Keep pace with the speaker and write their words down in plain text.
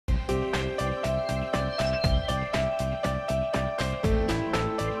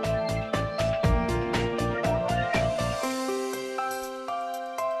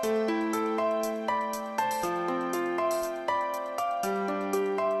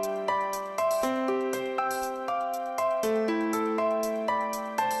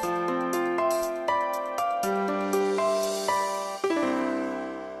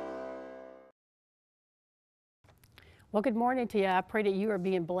Well, good morning to you. I pray that you are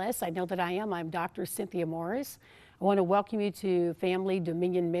being blessed. I know that I am. I'm Dr. Cynthia Morris. I want to welcome you to Family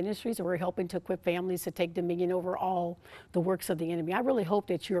Dominion Ministries. We're helping to equip families to take dominion over all the works of the enemy. I really hope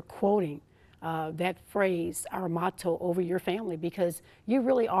that you're quoting that phrase, our motto, over your family, because you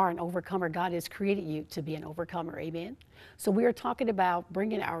really are an overcomer. God has created you to be an overcomer. Amen. So we are talking about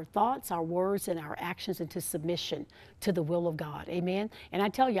bringing our thoughts, our words, and our actions into submission to the will of God. Amen. And I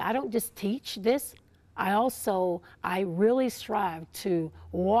tell you, I don't just teach this. I really strive to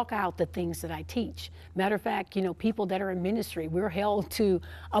walk out the things that I teach. Matter of fact, people that are in ministry, we're held to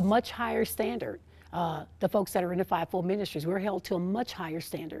a much higher standard. The folks that are in the fivefold ministries, we're held to a much higher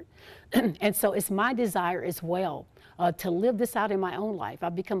standard. And so it's my desire as well to live this out in my own life.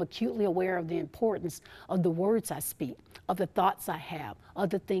 I've become acutely aware of the importance of the words I speak, of the thoughts I have, of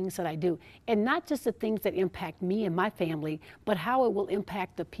the things that I do. And not just the things that impact me and my family, but how it will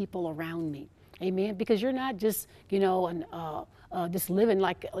impact the people around me. Amen. Because you're not just, just living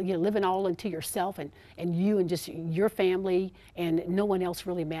living all into yourself and you and just your family and no one else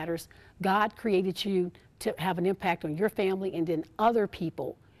really matters. God created you to have an impact on your family and then other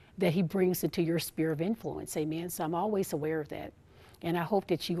people that he brings into your sphere of influence. Amen. So I'm always aware of that. And I hope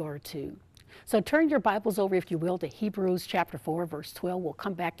that you are too. So turn your Bibles over, if you will, to Hebrews chapter 4, verse 12. We'll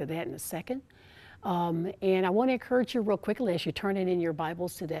come back to that in a second. And I want to encourage you real quickly as you turn it in your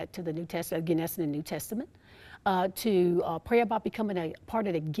Bibles to the New Testament, again, that's in the New Testament, to pray about becoming a part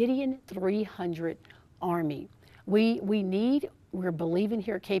of the Gideon 300 Army. We're believing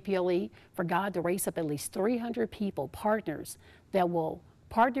here at KPLE for God to raise up at least 300 people, partners, that will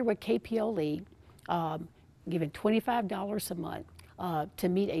partner with KPLE, giving $25 a month to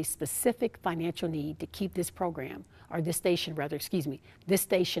meet a specific financial need to keep this program, or this station rather, this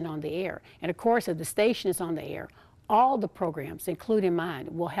station on the air. And of course, if the station is on the air, all the programs, including mine,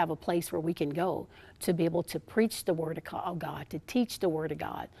 will have a place where we can go to be able to preach the Word of God, to teach the Word of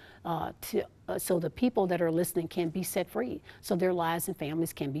God, so the people that are listening can be set free, so their lives and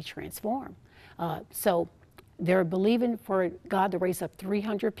families can be transformed. So they're believing for God to raise up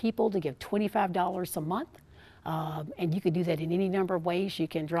 300 people to give $25 a month. And you can do that in any number of ways. You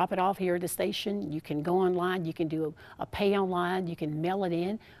can drop it off here at the station. You can go online. You can do a pay online. You can mail it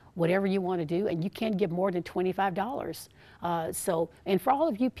in, whatever you want to do. And you can't give more than $25. And for all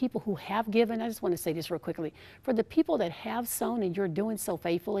of you people who have given, I just want to say this real quickly. For the people that have sown and you're doing so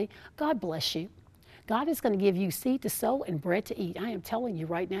faithfully, God bless you. God is going to give you seed to sow and bread to eat. I am telling you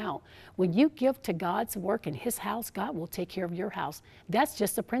right now, when you give to God's work in his house, God will take care of your house. That's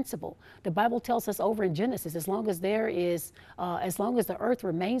just a principle. The Bible tells us over in Genesis, as long as the earth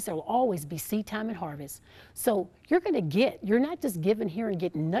remains, there will always be seed time and harvest. So you're not just giving here and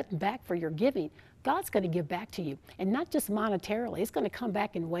getting nothing back for your giving. God's going to give back to you, and not just monetarily. It's going to come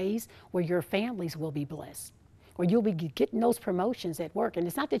back in ways where your families will be blessed, or you'll be getting those promotions at work. And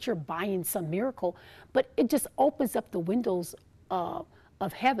it's not that you're buying some miracle, but it just opens up the windows of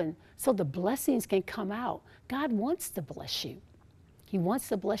heaven so the blessings can come out. God wants to bless you. He wants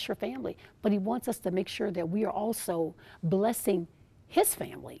to bless your family, but he wants us to make sure that we are also blessing his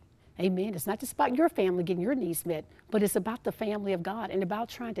family. Amen. It's not just about your family getting your needs met, but it's about the family of God and about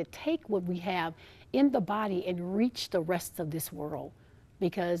trying to take what we have in the body and reach the rest of this world.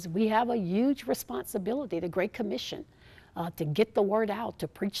 Because we have a huge responsibility, the Great Commission, to get the word out, to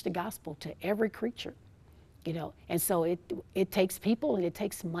preach the gospel to every creature, And so it takes people and it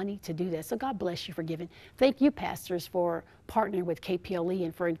takes money to do that. So God bless you for giving. Thank you, pastors, for partnering with KPLE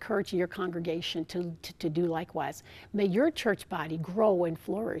and for encouraging your congregation to do likewise. May your church body grow and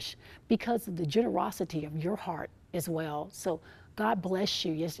flourish because of the generosity of your heart as well. So God bless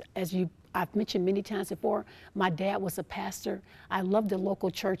you. I've mentioned many times before, my dad was a pastor. I love the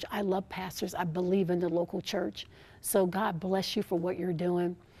local church. I love pastors. I believe in the local church. So God bless you for what you're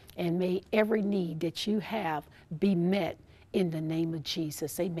doing. And may every need that you have be met in the name of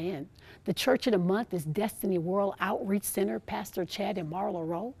Jesus. Amen. The church of the month is Destiny World Outreach Center, Pastor Chad and Marla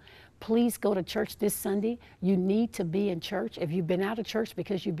Rowe. Please go to church this Sunday. You need to be in church. If you've been out of church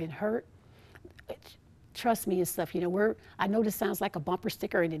because you've been hurt, trust me and stuff. I know this sounds like a bumper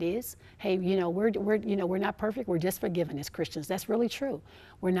sticker, and it is. Hey, we're not perfect. We're just forgiven as Christians. That's really true.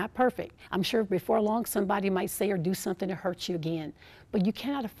 We're not perfect. I'm sure before long somebody might say or do something to hurt you again, but you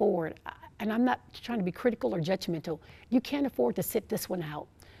cannot afford. And I'm not trying to be critical or judgmental. You can't afford to sit this one out.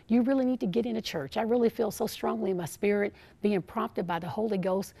 You really need to get into church. I really feel so strongly in my spirit, being prompted by the Holy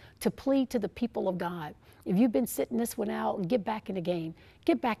Ghost to plead to the people of God. If you've been sitting this one out, get back in the game,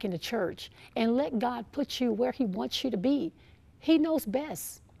 get back into church, and let God put you where he wants you to be. He knows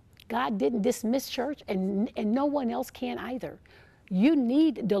best. God didn't dismiss church, and no one else can either. You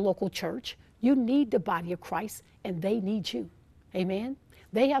need the local church You need the body of Christ, and they need you. Amen.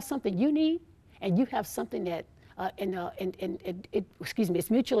 They have something you need, and you have something that, it's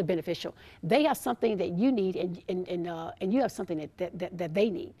mutually beneficial. They have something that you need, and you have something that they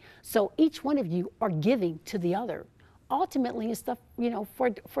need. So each one of you are giving to the other, ultimately and stuff,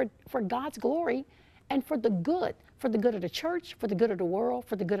 for God's glory and for the good of the church, for the good of the world,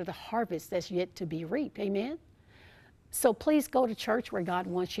 for the good of the harvest that's yet to be reaped. Amen. So please go to church where God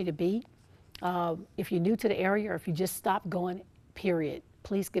wants you to be. If you're new to the area, or if you just stopped going, period,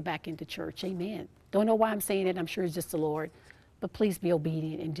 please get back into church. Amen. Don't know why I'm saying it. I'm sure it's just the Lord. But please be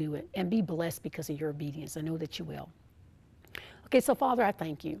obedient and do it. And be blessed because of your obedience. I know that you will. Okay, so Father, I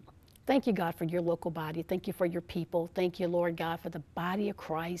thank you. Thank you, God, for your local body. Thank you for your people. Thank you, Lord God, for the body of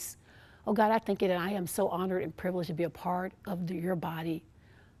Christ. Oh, God, I thank you that I am so honored and privileged to be a part of your body.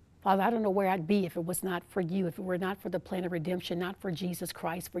 Father, I don't know where I'd be if it was not for you, if it were not for the plan of redemption, not for Jesus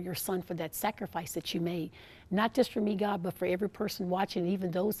Christ, for your son, for that sacrifice that you made. Not just for me, God, but for every person watching,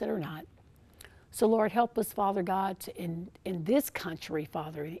 even those that are not. So, Lord, help us, Father God, in this country,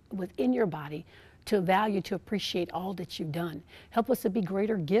 Father, within your body, to value, to appreciate all that you've done. Help us to be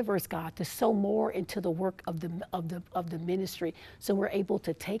greater givers, God, to sow more into the work of the ministry, so we're able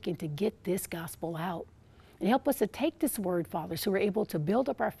to take and to get this gospel out. And help us to take this word, Father, so we're able to build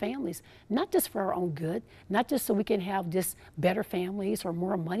up our families, not just for our own good, not just so we can have just better families or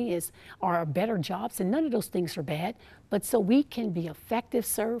more money or better jobs, and none of those things are bad, but so we can be effective,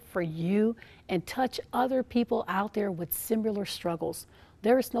 sir, for you and touch other people out there with similar struggles.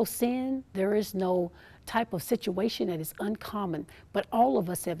 There is no sin, there is no type of situation that is uncommon, but all of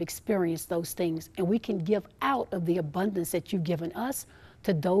us have experienced those things, and we can give out of the abundance that you've given us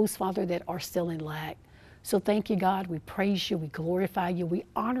to those, Father, that are still in lack. So thank you, God. We praise you. We glorify you. We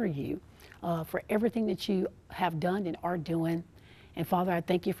honor you for everything that you have done and are doing. And Father, I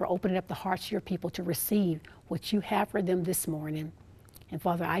thank you for opening up the hearts of your people to receive what you have for them this morning. And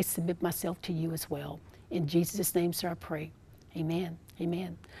Father, I submit myself to you as well. In Jesus' name, sir, I pray. Amen.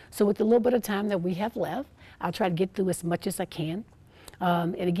 Amen. So with the little bit of time that we have left, I'll try to get through as much as I can.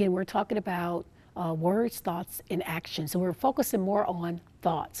 And again, we're talking about words, thoughts, and actions. So we're focusing more on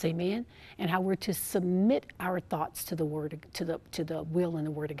thoughts, amen, and how we're to submit our thoughts to the word, to the will and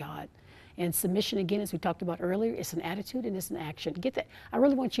the word of God. And submission, again, as we talked about earlier, it's an attitude and it's an action. Get that? I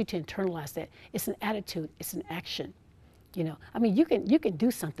really want you to internalize that. It's an attitude, it's an action. I mean, you can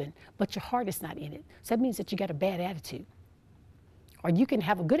do something, but your heart is not in it. So that means that you got a bad attitude. Or you can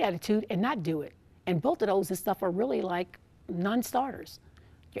have a good attitude and not do it. And both of those and stuff are really like non-starters.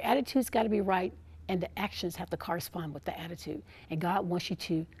 Your attitude's got to be right, and the actions have to correspond with the attitude. And God wants you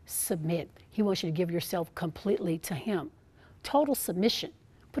to submit. He wants you to give yourself completely to him. Total submission.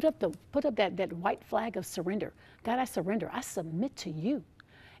 Put up that white flag of surrender. God, I surrender. I submit to you.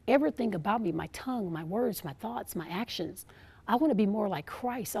 Everything about me, my tongue, my words, my thoughts, my actions. I want to be more like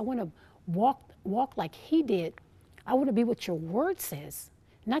Christ. I want to walk like he did. I want to be what your word says.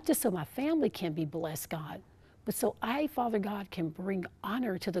 Not just so my family can be blessed, God, but so I, Father God, can bring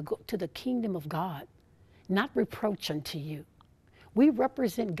honor to the kingdom of God, not reproach unto you. We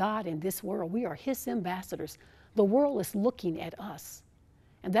represent God in this world. We are his ambassadors. The world is looking at us.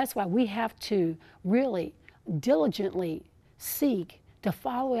 And that's why we have to really diligently seek to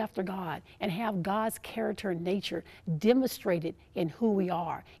follow after God and have God's character and nature demonstrated in who we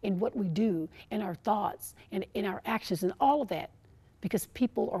are, in what we do, in our thoughts, and in our actions, and all of that, because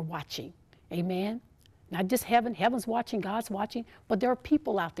people are watching. Amen. Not just heaven, heaven's watching, God's watching, but there are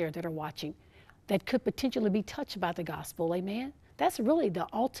people out there that are watching that could potentially be touched by the gospel, amen? That's really the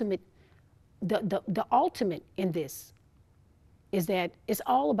ultimate, the ultimate in this, is that it's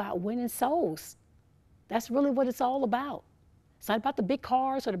all about winning souls. That's really what it's all about. It's not about the big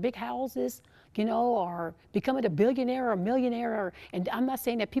cars or the big houses, or becoming a billionaire or a millionaire. And I'm not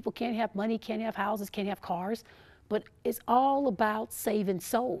saying that people can't have money, can't have houses, can't have cars, but it's all about saving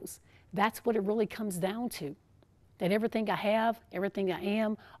souls. That's what it really comes down to. That everything I have, everything I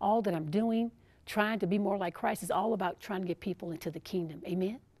am, all that I'm doing, trying to be more like Christ, is all about trying to get people into the kingdom.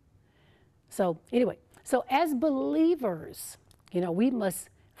 Amen? So anyway, so as believers, we must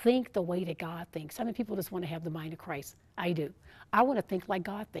think the way that God thinks. How many people just want to have the mind of Christ? I do. I want to think like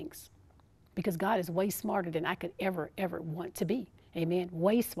God thinks, because God is way smarter than I could ever want to be. Amen?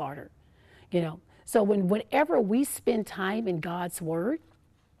 Way smarter. So whenever we spend time in God's word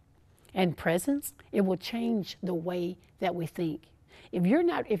and presence, it will change the way that we think. If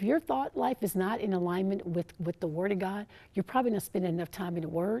your thought life is not in alignment with the word of God, you're probably not spending enough time in the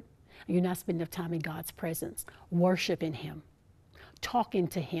word. You're not spending enough time in God's presence, worshiping him, talking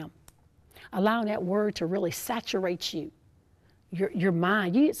to him, allowing that word to really saturate you. your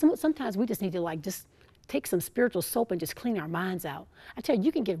mind. Sometimes we just need to like just take some spiritual soap and just clean our minds out. I tell you,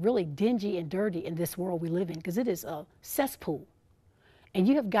 you can get really dingy and dirty in this world we live in because it is a cesspool. And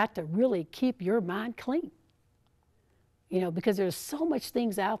you have got to really keep your mind clean. You know, because there's so much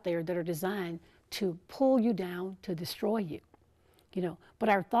things out there that are designed to pull you down, to destroy you. You know, but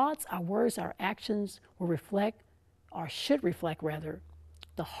our thoughts, our words, our actions will reflect, or should reflect rather,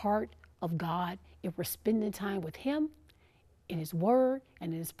 the heart of God. If we're spending time with Him, in His Word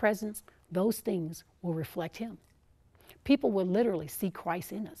and in His presence, those things will reflect Him. People will literally see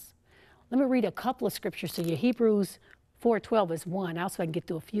Christ in us. Let me read a couple of scriptures to you. Hebrews 4:12 is one. I also can get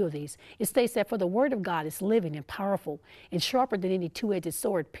through a few of these. It states that for the word of God is living and powerful and sharper than any two-edged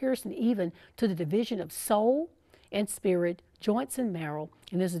sword, piercing even to the division of soul and spirit, joints and marrow,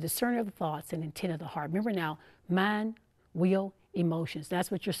 and is a discerner of the thoughts and intent of the heart. Remember now, mind, will, emotions.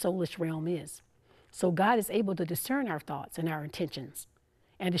 That's what your soulish realm is. So God is able to discern our thoughts and our intentions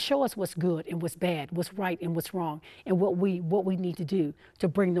and to show us what's good and what's bad, what's right and what's wrong, and what we need to do to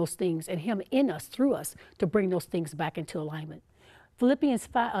bring those things, and Him in us, through us, to bring those things back into alignment. Philippians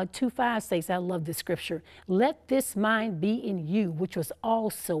 2:5 says, I love this scripture, let this mind be in you, which was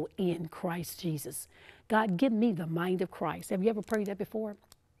also in Christ Jesus. God, give me the mind of Christ. Have you ever prayed that before?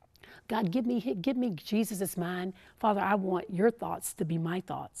 God, give me Jesus' mind. Father, I want your thoughts to be my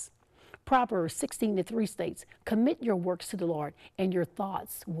thoughts. Proverbs 16:3 states, commit your works to the Lord and your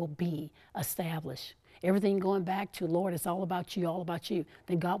thoughts will be established. Everything going back to, Lord, it's all about you,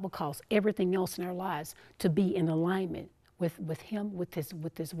 then God will cause everything else in our lives to be in alignment with Him, with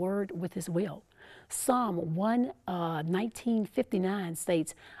His Word, with His will. Psalm 19:59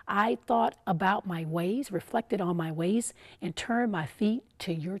 states, I thought about my ways, reflected on my ways, and turned my feet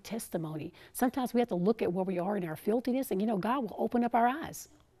to your testimony. Sometimes we have to look at where we are in our filthiness, and God will open up our eyes.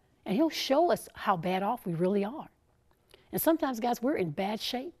 And He'll show us how bad off we really are. And sometimes, guys, we're in bad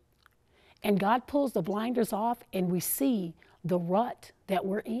shape. And God pulls the blinders off and we see the rut that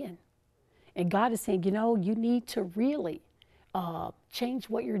we're in. And God is saying, you need to really change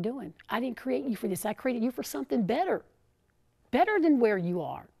what you're doing. I didn't create you for this. I created you for something better. Better than where you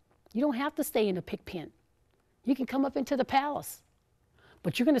are. You don't have to stay in the pig pen. You can come up into the palace.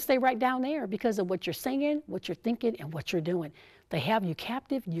 But you're going to stay right down there because of what you're saying, what you're thinking, and what you're doing. They have you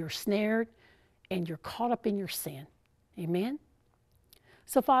captive, you're snared, and you're caught up in your sin. Amen?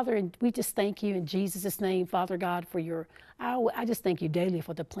 So, Father, we just thank you in Jesus' name, Father God, for I just thank you daily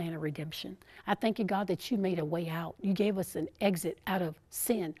for the plan of redemption. I thank you, God, that you made a way out. You gave us an exit out of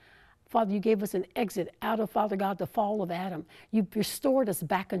sin. Father, you gave us an exit out of, Father God, the fall of Adam. You restored us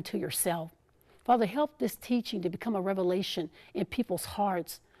back unto yourself. Father, help this teaching to become a revelation in people's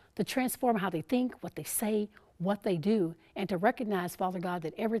hearts, to transform how they think, what they say, what they do, and to recognize, Father God,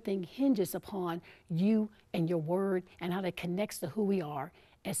 that everything hinges upon you and your word and how that connects to who we are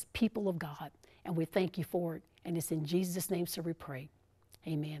as people of God. And we thank you for it. And it's in Jesus' name, so we pray.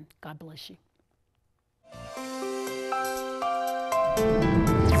 Amen. God bless you.